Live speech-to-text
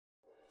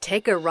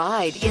Take a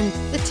ride in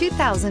the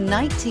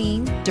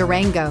 2019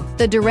 Durango.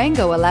 The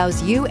Durango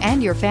allows you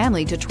and your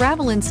family to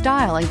travel in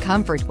style and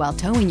comfort while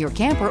towing your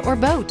camper or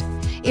boat.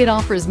 It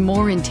offers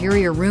more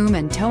interior room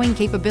and towing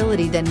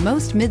capability than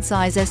most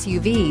midsize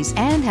SUVs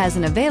and has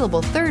an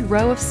available third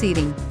row of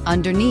seating.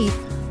 Underneath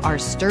are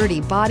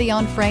sturdy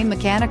body-on-frame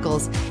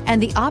mechanicals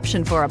and the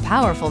option for a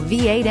powerful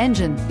V8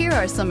 engine. Here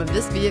are some of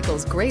this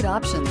vehicle's great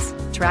options: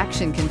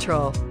 traction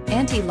control,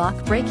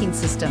 anti-lock braking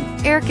system,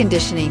 air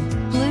conditioning,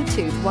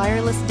 Bluetooth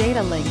wireless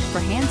data link for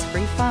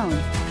hands-free phone,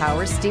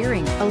 power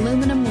steering,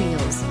 aluminum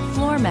wheels,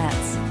 floor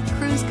mats,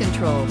 cruise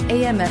control,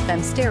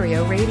 AM/FM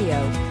stereo radio,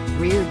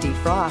 rear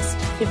defrost.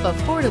 If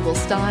affordable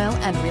style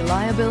and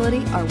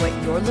reliability are what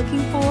you're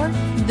looking for,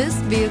 this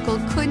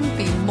vehicle couldn't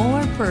be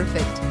more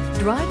perfect.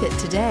 Drive it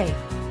today.